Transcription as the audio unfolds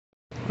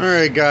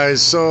Alright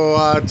guys,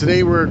 so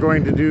today we're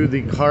going to do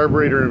the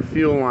carburetor and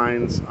fuel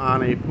lines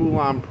on a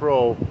Poulan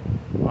Pro.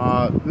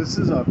 This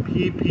is a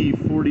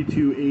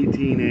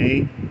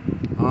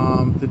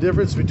pp4218a. The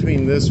difference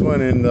between this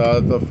one and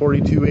the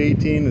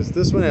 4218 is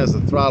this one has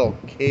the throttle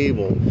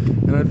cable.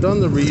 And I've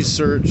done the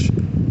research.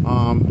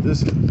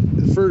 This is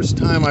the first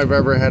time I've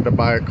ever had to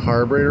buy a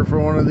carburetor for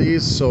one of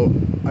these, so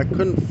I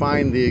couldn't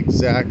find the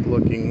exact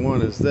looking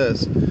one as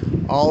this.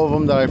 All of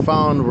them that I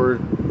found were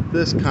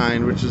this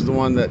kind, which is the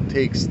one that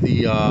takes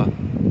the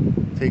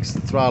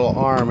throttle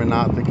arm and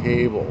not the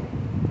cable.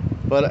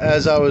 But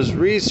as I was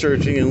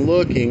researching and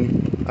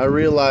looking, I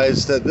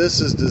realized that this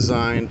is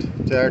designed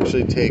to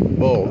actually take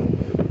both.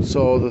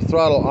 So the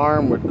throttle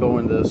arm would go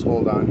into this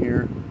hole down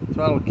here.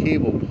 Throttle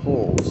cable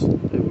pulls,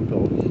 it would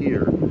go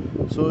here.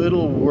 So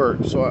it'll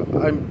work. So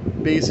I'm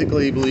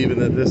basically believing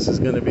that this is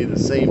going to be the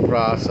same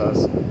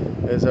process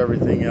as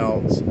everything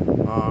else.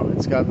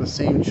 It's got the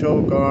same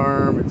choke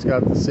arm. It's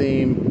got the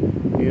same,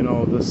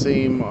 the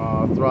same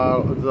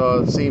throttle,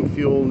 the same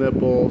fuel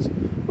nipples.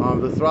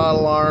 The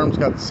throttle arm's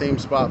got the same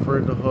spot for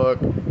it to hook.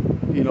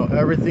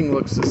 Everything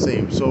looks the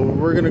same. So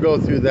we're going to go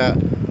through that.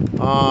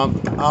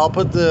 I'll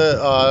put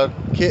the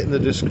kit in the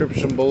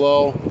description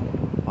below.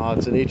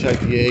 It's an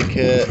HIPA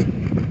kit.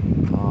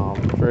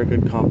 Very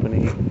good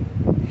company.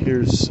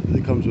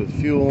 It comes with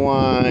fuel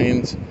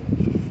lines, a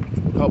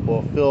couple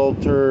of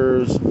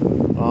filters,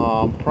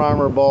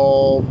 primer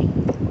bulb.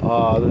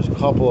 There's a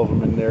couple of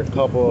them in there, a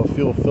couple of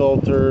fuel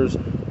filters.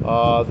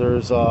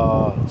 There's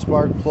a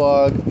spark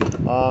plug.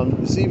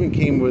 This even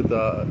came with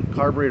a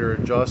carburetor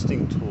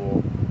adjusting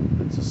tool.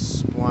 It's a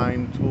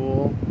spline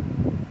tool,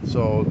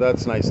 so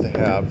that's nice to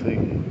have.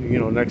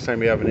 Next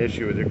time you have an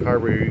issue with your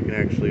carburetor, you can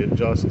actually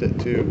adjust it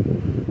too,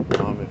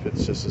 if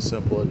it's just a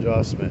simple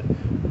adjustment.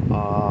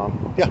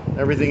 Yeah,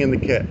 everything in the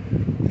kit.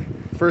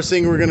 First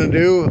thing we're going to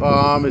do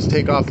is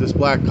take off this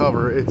black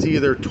cover. It's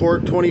either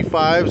torque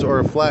 25s or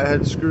a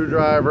flathead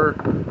screwdriver.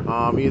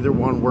 Either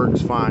one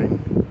works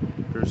fine.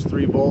 There's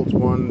 3 bolts,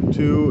 1,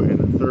 2, and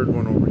a third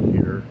one over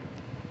here.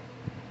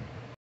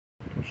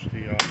 Push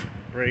the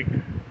brake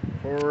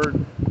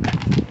forward.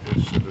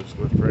 This should just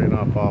lift right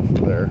up off of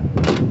there.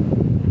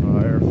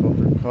 Air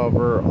filter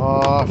cover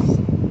off.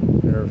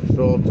 Air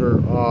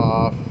filter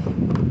off.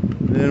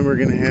 And then we're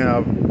going to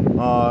have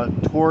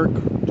torque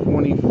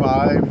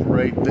 25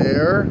 right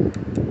there.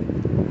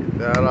 Get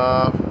that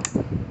off.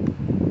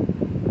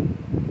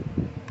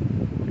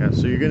 Yeah,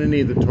 so you're going to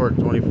need the torque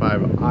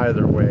 25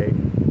 either way.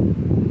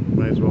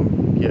 Might as well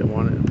get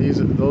one.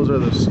 Those are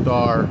the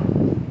star.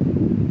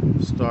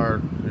 It's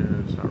not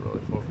really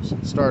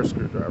focusing. Star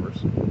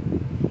screwdrivers.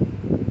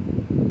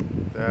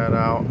 Get that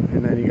out,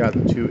 and then you got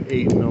the 2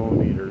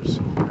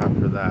 8mm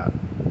after that.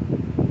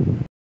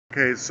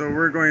 Okay, so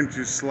we're going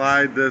to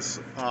slide this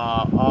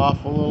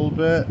off a little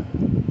bit.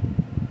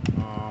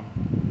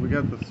 We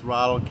got the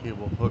throttle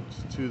cable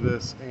hooked to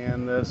this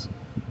and this.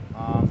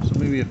 So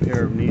maybe a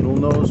pair of needle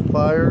nose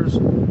pliers.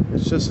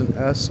 It's just an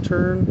S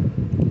turn.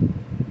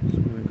 So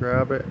I'm going to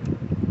grab it.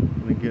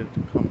 I'm going to get it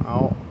to come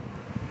out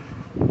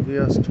of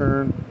the S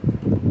turn.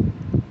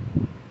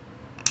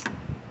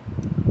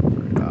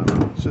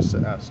 It's just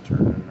an S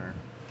turn in there.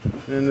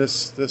 And then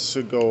this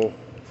should go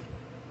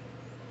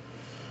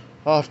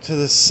off to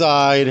the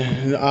side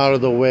and out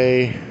of the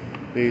way,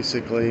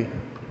 basically,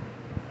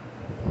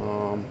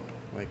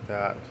 like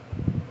that.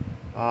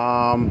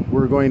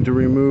 We're going to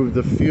remove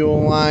the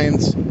fuel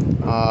lines.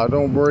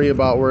 Don't worry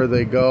about where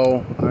they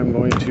go. I'm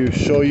going to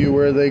show you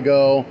where they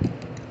go.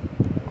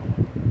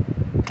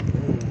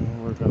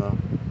 We're gonna,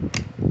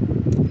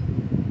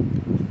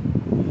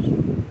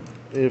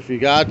 if you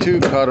got to,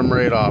 cut them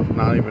right off.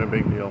 Not even a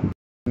big deal.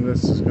 And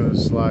this is going to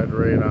slide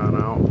right on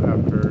out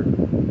after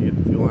you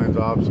get the fuel lines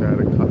off, so I had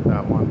to cut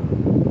that one.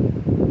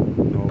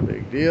 No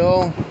big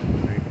deal.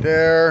 Right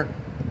there.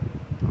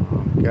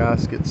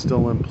 Gasket's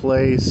still in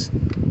place.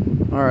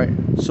 Alright,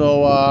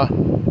 so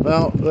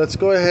well, let's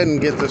go ahead and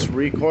get this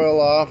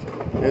recoil off.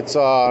 It's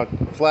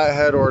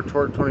flathead or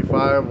torque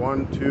 25,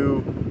 1,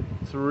 2,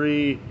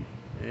 3,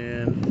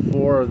 and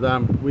 4 of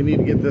them. We need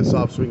to get this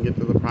off so we can get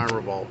to the primer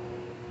bulb.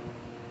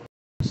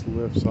 This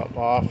lifts up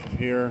off of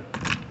here.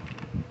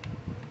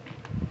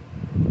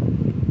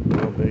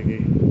 No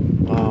biggie.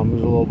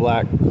 There's a little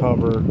black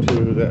cover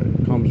too that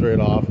comes right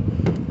off.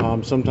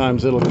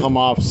 Sometimes it'll come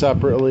off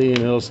separately and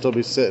it'll still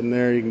be sitting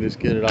there. You can just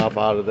get it off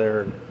out of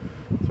there and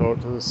throw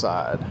it to the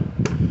side.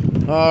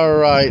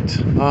 Alright,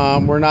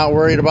 we're not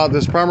worried about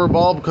this primer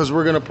bulb because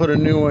we're going to put a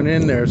new one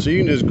in there. So you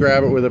can just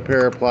grab it with a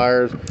pair of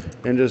pliers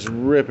and just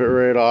rip it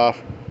right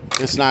off.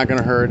 It's not going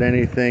to hurt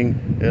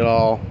anything at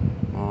all.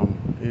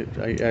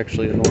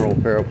 Actually, a normal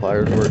pair of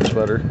pliers works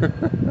better.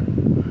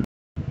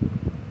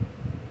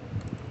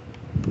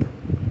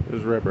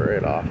 Just rip it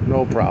right off,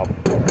 no problem.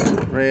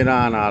 Right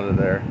on out of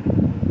there.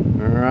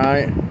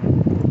 Alright,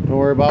 don't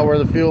worry about where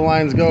the fuel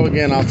lines go.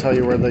 Again, I'll tell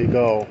you where they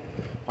go.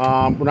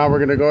 Now we're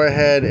going to go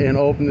ahead and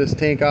open this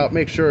tank out.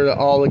 Make sure that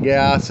all the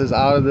gas is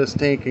out of this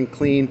tank and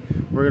clean.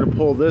 we're going to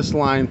pull this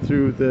line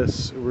through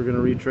this. We're going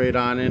to reach right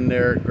on in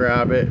there,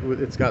 grab it.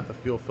 It's got the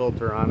fuel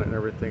filter on it and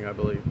everything, I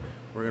believe.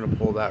 We're going to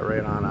pull that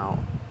right on out.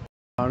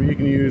 You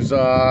can use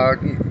a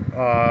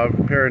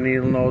pair of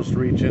needle nose to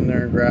reach in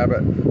there and grab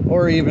it,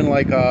 or even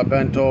like a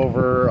bent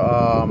over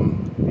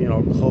you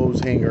know,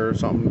 clothes hanger or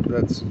something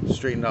that's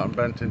straightened out and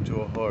bent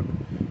into a hook.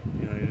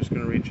 You know, you're just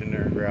going to reach in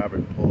there and grab it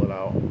and pull it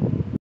out.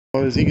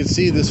 As you can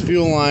see, this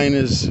fuel line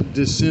is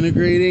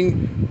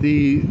disintegrating.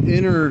 The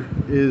inner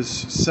is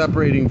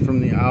separating from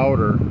the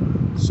outer.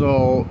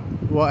 So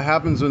what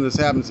happens when this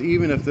happens,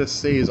 even if this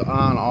stays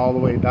on all the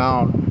way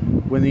down,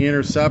 when the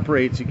inner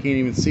separates, you can't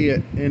even see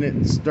it, and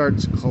it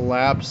starts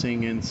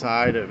collapsing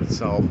inside of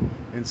itself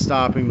and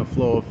stopping the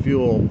flow of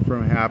fuel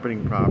from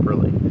happening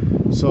properly.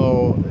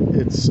 So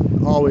it's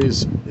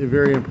always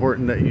very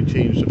important that you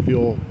change the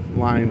fuel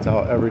lines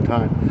out every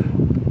time.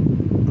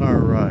 All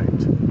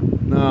right,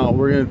 now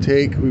we're going to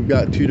take, we've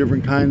got two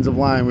different kinds of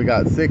line. We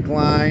got thick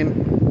line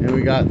and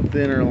we got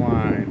thinner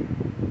line.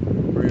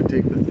 We're going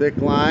to take the thick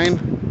line,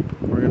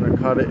 we're going to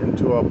cut it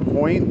into a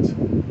point.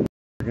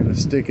 We're going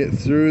to stick it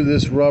through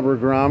this rubber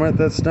grommet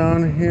that's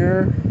down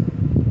here.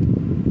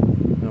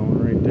 That one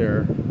right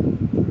there.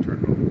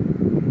 Turn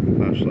the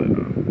flashlight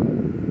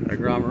on. That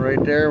grommet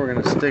right there, we're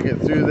going to stick it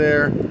through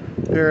there.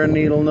 Pair of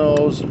needle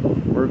nose.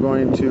 We're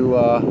going to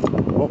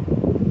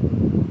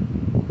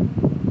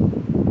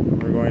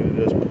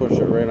just push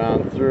it right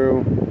on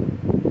through.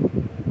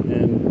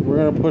 And we're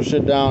going to push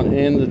it down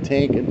in the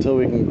tank until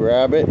we can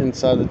grab it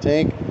inside the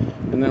tank.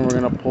 And then we're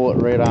going to pull it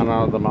right on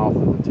out of the mouth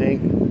of the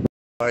tank.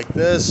 Like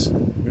this.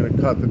 I'm going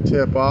to cut the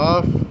tip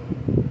off.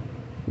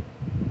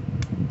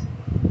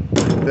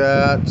 Like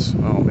that.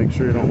 Oh, make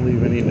sure you don't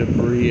leave any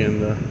debris in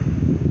the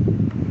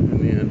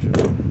engine.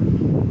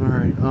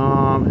 Alright,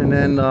 and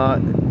then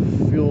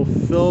fuel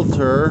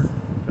filter.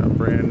 Got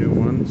brand new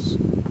ones.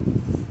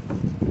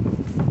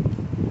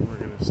 We're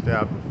going to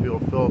stab the fuel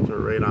filter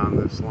right on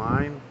this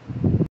line.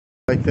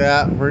 Like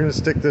that. We're going to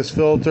stick this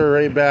filter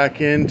right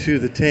back into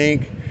the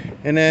tank,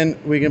 and then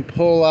we can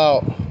pull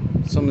out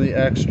some of the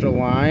extra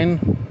line.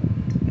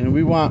 And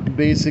we want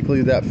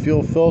basically that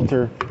fuel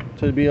filter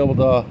to be able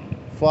to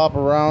flop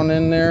around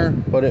in there,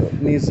 but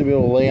it needs to be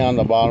able to lay on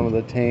the bottom of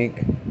the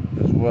tank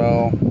as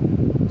well.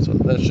 So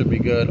that should be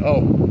good. Oh,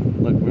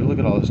 look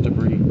at all this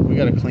debris. We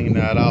got to clean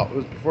that out.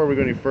 Before we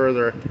go any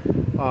further,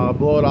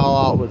 blow it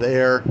all out with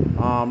air,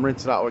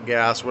 rinse it out with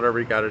gas, whatever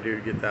you got to do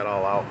to get that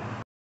all out.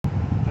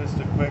 Just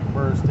a quick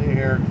burst of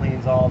air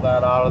cleans all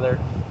that out of there.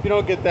 If you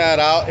don't get that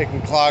out, it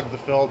can clog the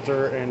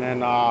filter, and then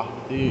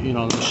you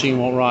know, the machine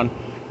won't run,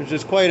 which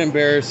is quite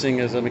embarrassing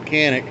as a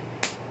mechanic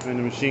when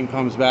the machine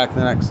comes back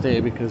the next day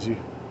because you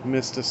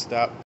missed a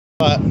step.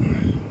 But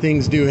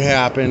things do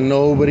happen.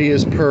 Nobody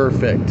is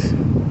perfect.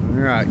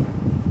 All right,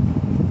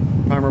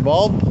 primer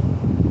bulb.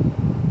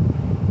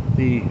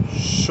 The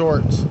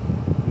short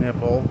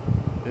nipple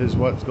is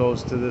what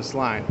goes to this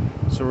line.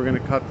 So we're going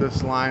to cut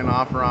this line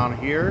off around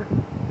here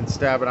and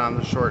stab it on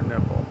the short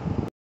nipple.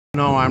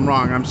 No, I'm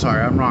wrong. I'm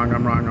sorry. I'm wrong.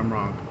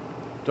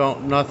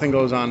 Nothing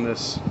goes on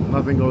this.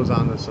 Nothing goes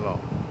on this at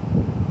all.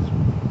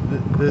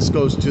 This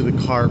goes to the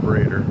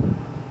carburetor,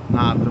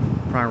 not the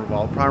primer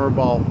bulb. Primer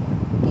bulb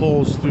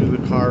pulls through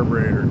the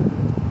carburetor.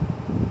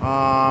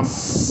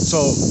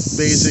 So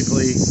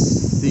basically,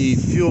 the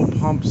fuel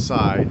pump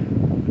side,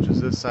 which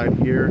is this side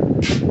here,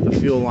 the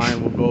fuel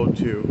line will go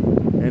to,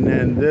 and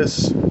then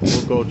this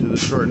will go to the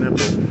short nipple.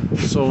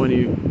 So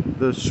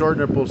the short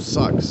nipple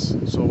sucks.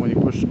 So when you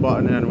push the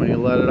button in, when you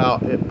let it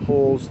out, it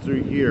pulls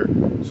through here.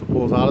 So it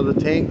pulls out of the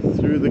tank,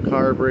 through the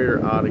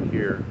carburetor, out of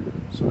here.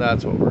 So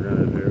that's what we're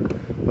gonna do.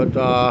 But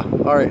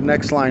all right,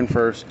 next line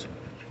first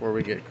before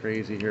we get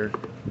crazy here.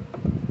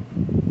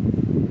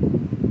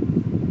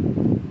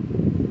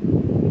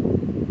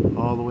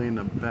 All the way in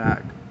the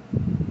back,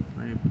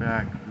 right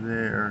back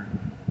there.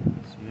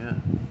 See it?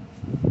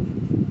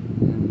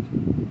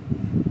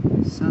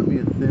 And he sent me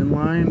a thin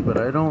line, but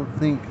I don't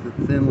think the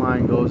thin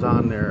line goes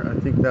on there. I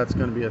think that's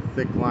going to be a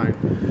thick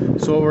line.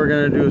 So what we're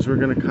going to do is we're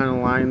going to kind of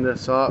line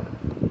this up.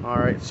 All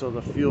right, so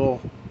the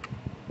fuel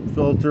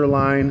filter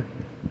line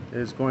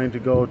is going to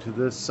go to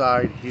this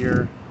side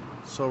here.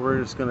 So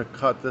we're just going to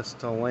cut this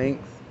to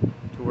length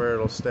to where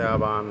it'll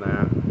stab on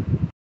that.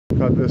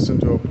 Cut this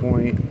into a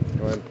point.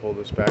 Go ahead and pull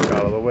this back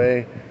out of the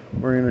way.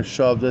 We're going to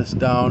shove this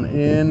down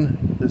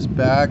in this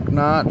back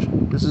notch.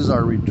 This is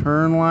our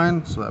return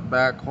line, so that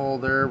back hole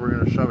there, we're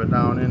going to shove it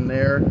down in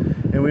there,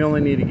 and we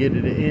only need to get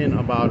it in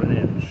about an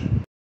inch.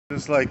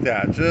 Just like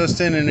that,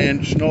 just in an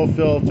inch, no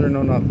filter,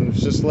 no nothing.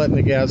 It's just letting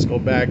the gas go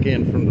back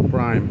in from the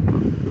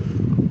prime.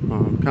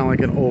 Kind of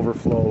like an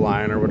overflow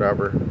line or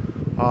whatever.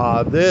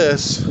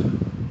 This,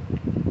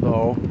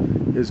 though,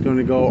 is going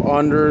to go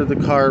under the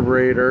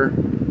carburetor.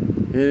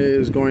 It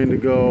is going to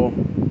go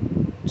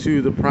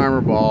to the primer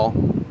ball.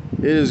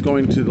 It is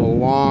going to the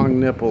long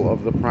nipple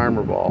of the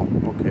primer ball.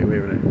 Okay, wait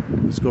a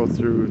minute. Let's go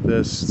through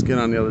this. Let's get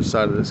on the other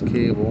side of this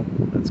cable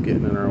that's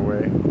getting in our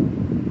way.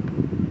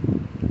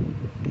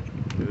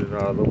 Get it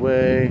out of the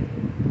way.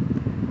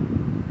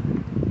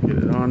 Get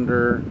it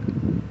under.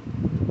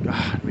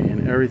 God,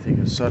 man, Everything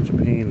is such a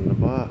pain in the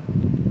butt.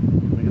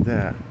 Look at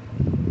that.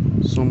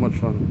 So much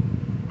fun.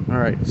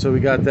 Alright, so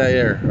we got that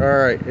air.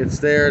 Alright, it's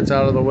there, it's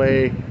out of the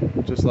way,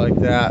 just like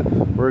that.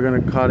 We're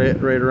going to cut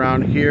it right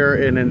around here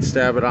and then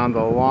stab it on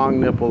the long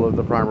nipple of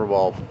the primer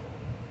bulb.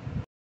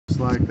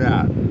 Just like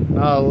that.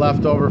 Now the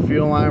leftover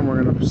fuel line,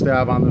 we're going to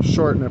stab on the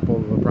short nipple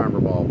of the primer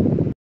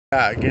bulb.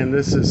 Again,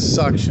 this is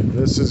suction.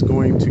 This is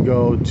going to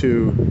go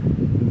to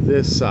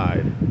this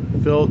side.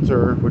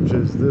 Filter, which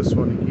is this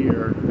one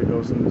here, that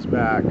goes in this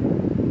back,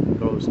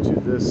 goes to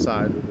this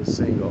side with a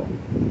single.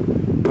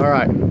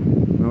 Alright,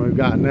 now we've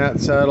gotten that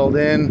settled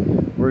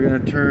in. We're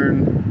going to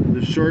turn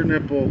the short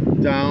nipple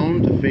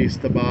down to face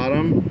the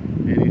bottom,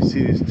 and you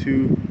see these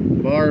two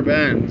barb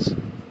ends.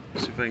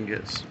 Let's see if I can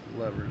get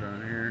levered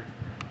on here.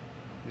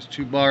 These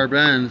two barb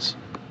ends,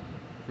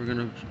 we're going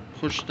to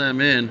push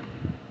them in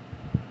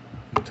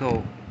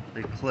until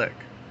they click,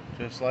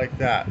 just like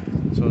that.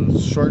 So the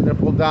short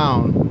nipple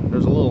down,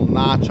 there's a little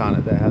notch on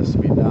it that has to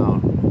be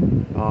down.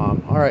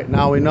 Alright,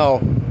 now we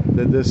know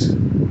that this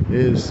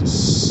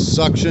is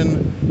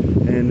suction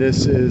and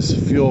this is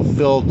fuel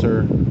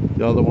filter.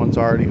 The other one's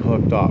already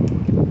hooked up.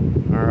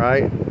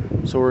 Alright,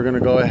 so we're going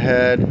to go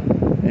ahead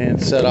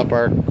and set up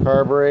our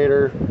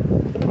carburetor.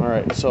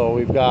 Alright, so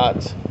we've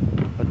got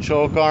a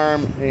choke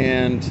arm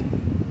and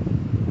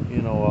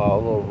a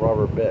little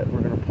rubber bit.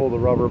 We're going to pull the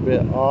rubber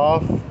bit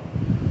off,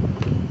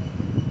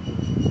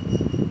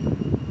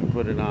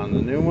 put it on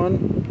the new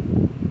one,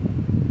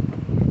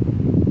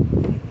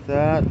 like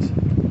that.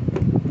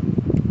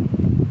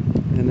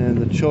 And then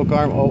the choke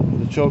arm,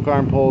 the choke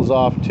arm pulls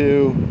off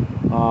too.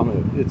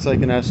 It's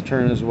like an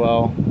S-turn as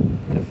well.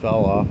 It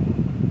fell off.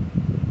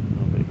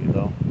 No biggie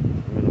though.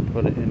 We're going to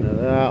put it into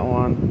that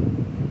one.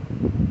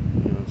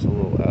 It's a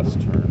little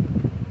S-turn.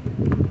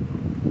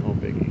 No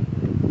biggie.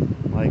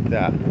 Like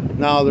that.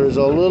 Now there's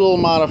a little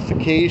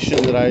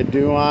modification that I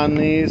do on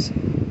these.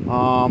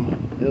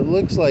 It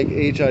looks like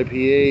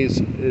HIPA's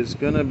is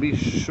going to be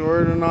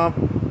short enough,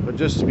 but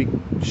just to be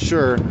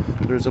sure,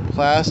 there's a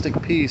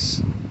plastic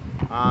piece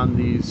on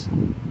these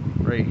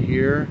right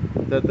here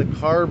that the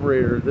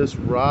carburetor, this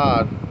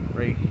rod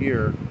right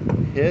here,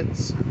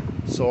 hits,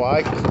 so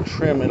I can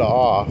trim it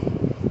off.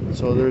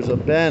 So there's a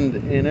bend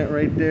in it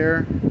right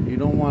there. You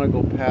don't want to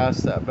go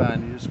past that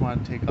bend, you just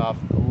want to take off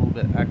a little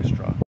bit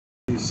extra.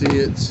 You see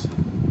it's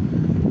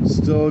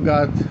still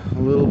got a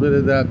little bit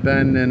of that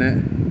bend in it,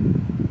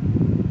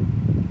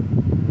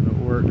 and it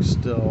works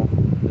still.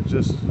 It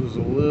just was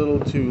a little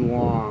too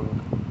long,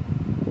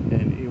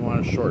 and you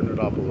want to shorten it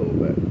up a little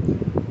bit.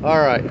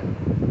 Alright,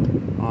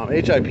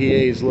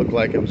 HIPA's looked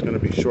like it was going to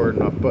be short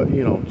enough, but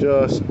I'm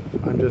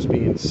just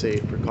being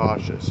safe,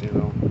 precautious,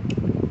 Alright,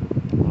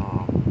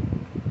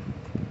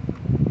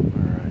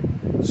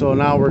 so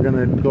now we're going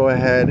to go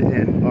ahead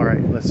and,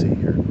 alright, let's see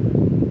here.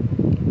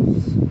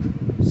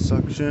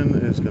 Suction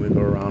is going to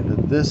go around to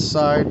this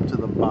side to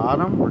the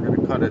bottom. We're going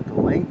to cut it to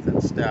length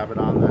and stab it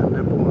on that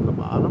nipple on the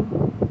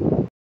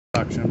bottom.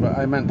 Suction, but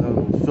I meant the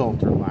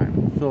filter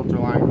line. The filter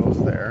line goes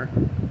there.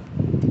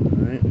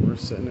 Alright, we're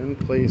sitting in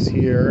place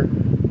here.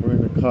 We're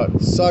going to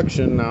cut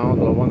suction now,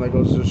 the one that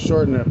goes to the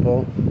short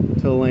nipple,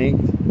 to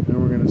length, and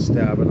we're going to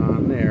stab it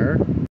on there.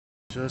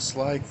 Just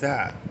like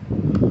that.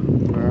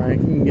 Alright,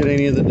 you can get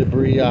any of the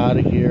debris out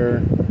of here.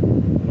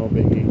 No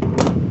biggie.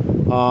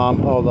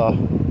 Oh, the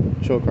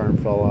choke arm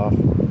fell off.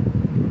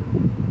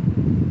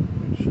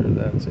 Make sure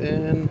that's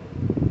in.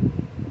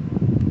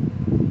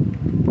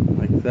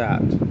 Like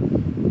that.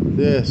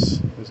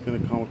 This is going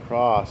to come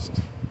across.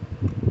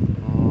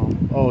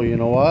 Oh, you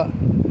know what?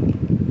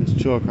 This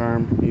choke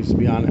arm needs to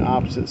be on the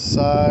opposite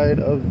side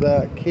of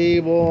that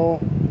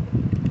cable.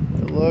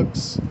 It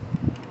looks.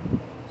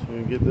 So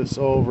we get this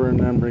over and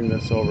then bring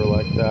this over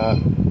like that.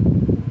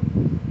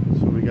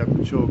 So we got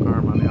the choke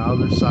arm on the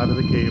other side of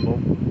the cable.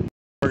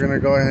 We're going to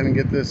go ahead and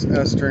get this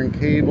S-turn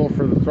cable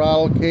for the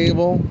throttle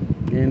cable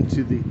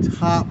into the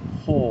top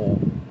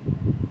hole.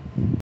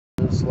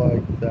 Just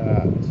like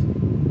that.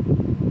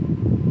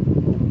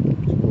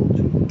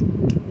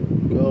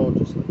 Go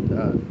just like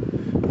that.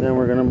 Then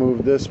we're going to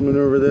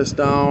maneuver this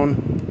down,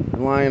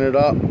 and line it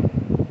up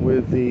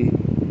with the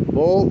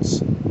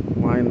bolts.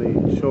 Line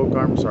the choke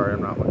arm. Sorry,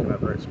 I'm not looking at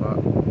the right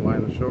spot.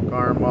 Line the choke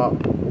arm up.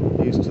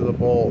 These to the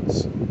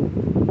bolts.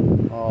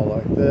 All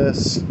like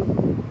this.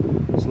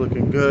 It's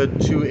looking good.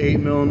 2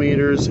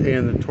 8mm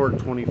and the torque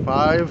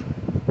 25.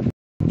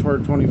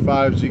 Torque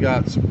 25s, you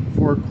got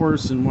 4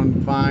 coarse and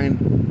 1 fine.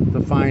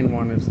 The fine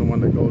one is the one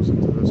that goes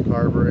into this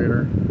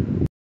carburetor.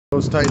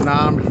 Those tighten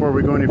on before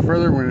we go any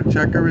further. We're going to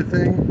check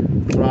everything.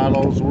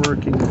 Throttle's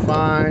working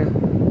fine.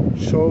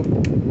 Choke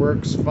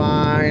works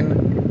fine.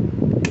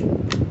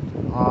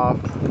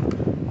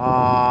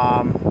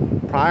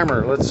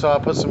 Primer. Let's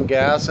put some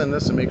gas in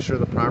this and make sure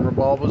the primer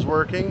bulb is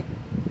working.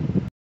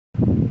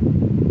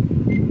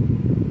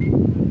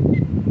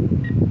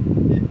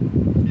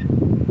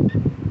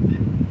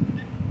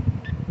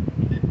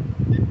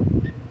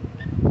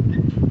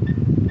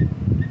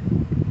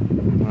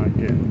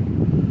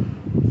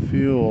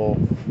 Fuel.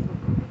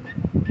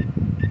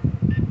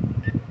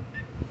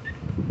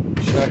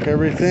 Check check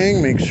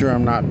everything, make sure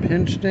I'm not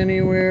pinched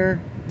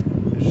anywhere.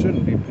 It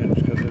shouldn't be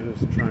pinched because it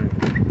is trying.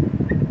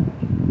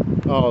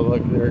 Oh,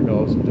 look, there it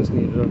goes. Just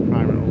needed to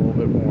prime it a little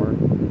bit more.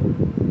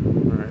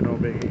 Alright, no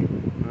biggie.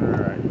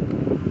 Alright.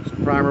 So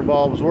primer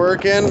bulb's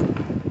working.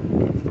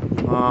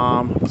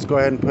 Let's go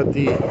ahead and put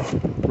the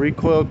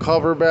recoil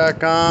cover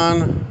back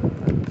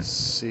on. Let's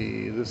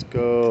see, this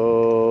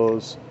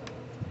goes.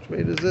 Which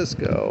way does this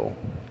go?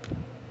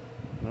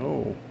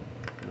 No.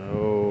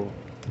 No.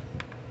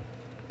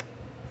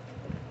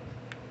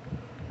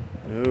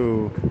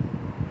 No.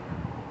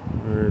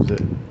 Where is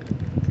it?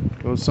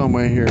 Goes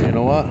somewhere here. You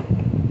know what?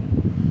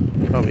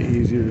 Probably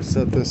easier to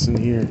set this in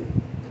here.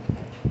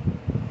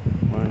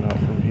 Why not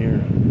from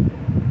here?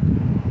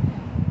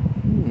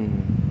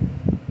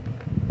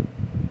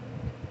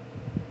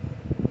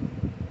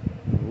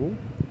 No.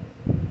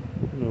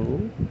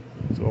 No.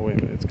 So wait a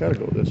minute. It's got to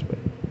go this way.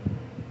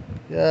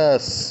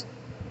 Yes.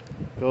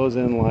 Goes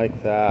in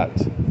like that.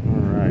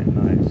 All right.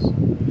 Nice.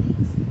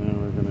 And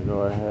we're gonna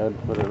go ahead,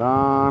 put it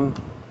on.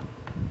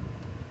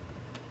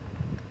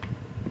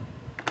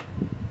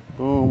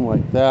 Boom,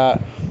 like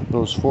that.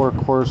 Those 4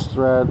 coarse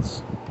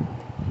threads.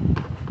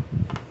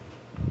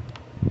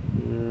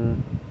 Here.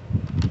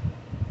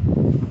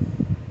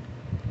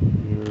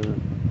 Here.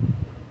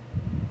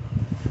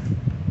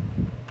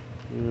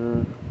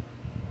 Here.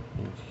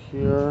 And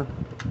here.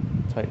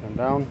 Tighten them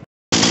down.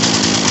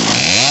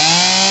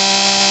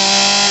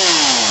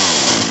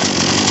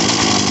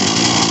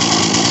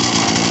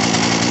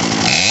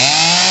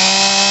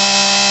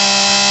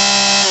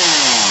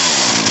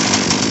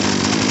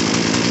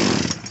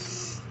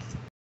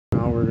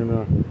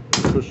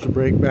 Push the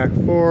brake back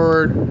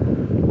forward.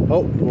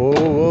 Oh, whoa,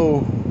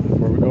 whoa.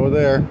 Before we go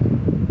there,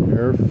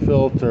 air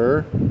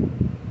filter.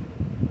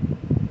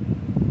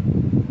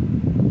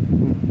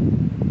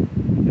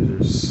 These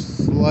are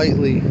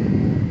slightly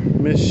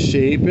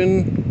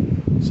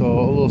misshapen, so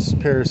a little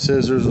pair of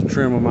scissors will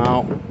trim them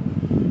out.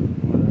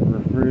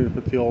 Whatever. We're going to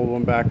put the old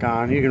one back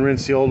on. You can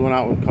rinse the old one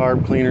out with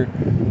carb cleaner.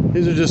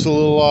 These are just a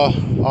little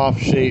off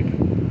shape.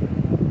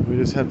 We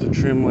just have to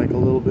trim like a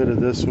little bit of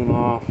this one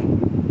off.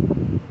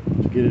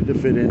 Get it to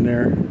fit in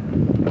there.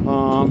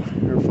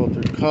 Air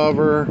filter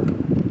cover.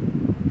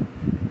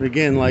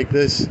 Again, like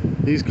this,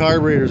 these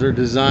carburetors are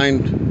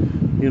designed,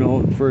 you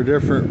know, for a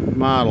different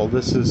model.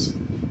 This is,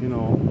 you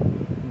know,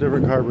 a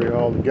different carburetor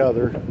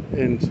altogether,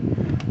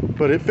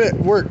 but it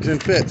worked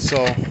and fit.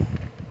 So,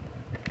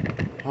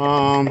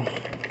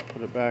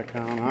 put it back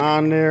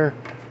on there,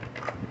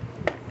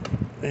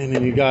 and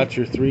then you got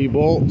your 3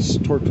 bolts,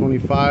 torque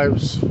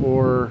 25s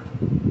or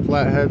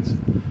flatheads.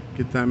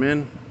 Get them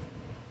in.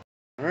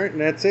 Alright,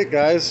 and that's it,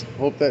 guys.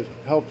 Hope that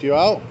helped you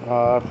out.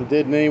 If it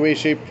did in any way,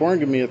 shape, or form,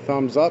 give me a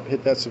thumbs up.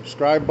 Hit that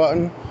subscribe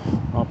button.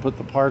 I'll put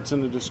the parts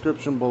in the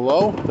description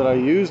below that I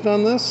used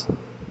on this.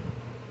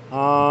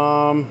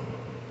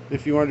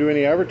 If you want to do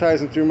any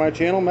advertising through my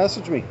channel,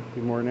 message me. Be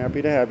more than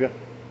happy to have you.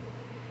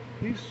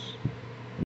 Peace.